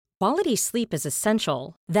Quality sleep is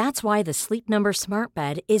essential. That's why the Sleep Number Smart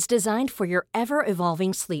Bed is designed for your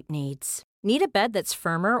ever-evolving sleep needs. Need a bed that's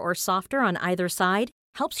firmer or softer on either side?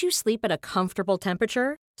 Helps you sleep at a comfortable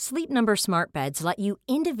temperature? Sleep Number Smart Beds let you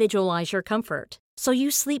individualize your comfort, so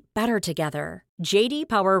you sleep better together. J.D.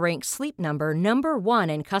 Power ranks Sleep Number number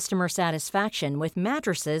one in customer satisfaction with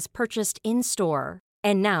mattresses purchased in-store.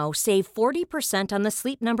 And now, save 40% on the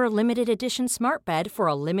Sleep Number Limited Edition Smart Bed for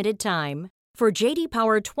a limited time. For J.D.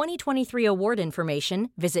 Power 2023 award information,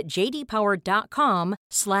 visit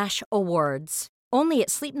jdpower.com/awards. Only at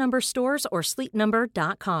Sleep Number stores or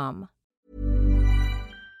sleepnumber.com.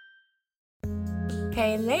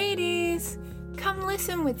 Hey ladies, come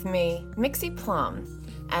listen with me, Mixie Plum,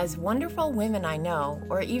 as wonderful women I know,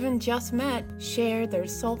 or even just met, share their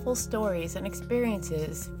soulful stories and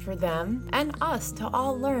experiences for them and us to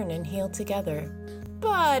all learn and heal together.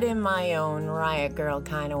 But in my own riot girl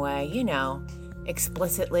kind of way, you know,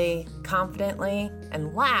 explicitly, confidently,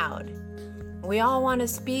 and loud. We all want to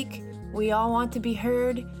speak, we all want to be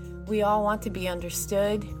heard, we all want to be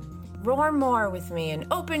understood. Roar more with me and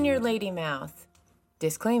open your lady mouth.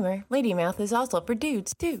 Disclaimer, lady mouth is also for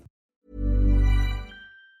dudes, too.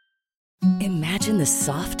 Imagine the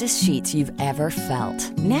softest sheets you've ever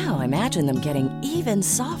felt. Now imagine them getting even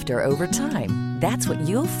softer over time. That's what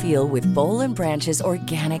you'll feel with Boll & Branch's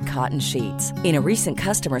organic cotton sheets. In a recent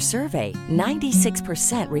customer survey,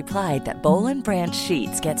 96% replied that Boll & Branch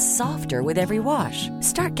sheets get softer with every wash.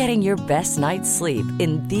 Start getting your best night's sleep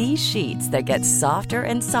in these sheets that get softer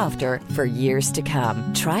and softer for years to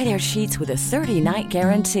come. Try their sheets with a 30-night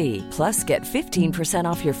guarantee. Plus, get 15%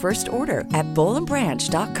 off your first order at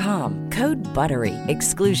bollandbranch.com. Code BUTTERY.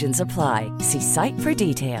 Exclusions apply. See site for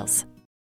details.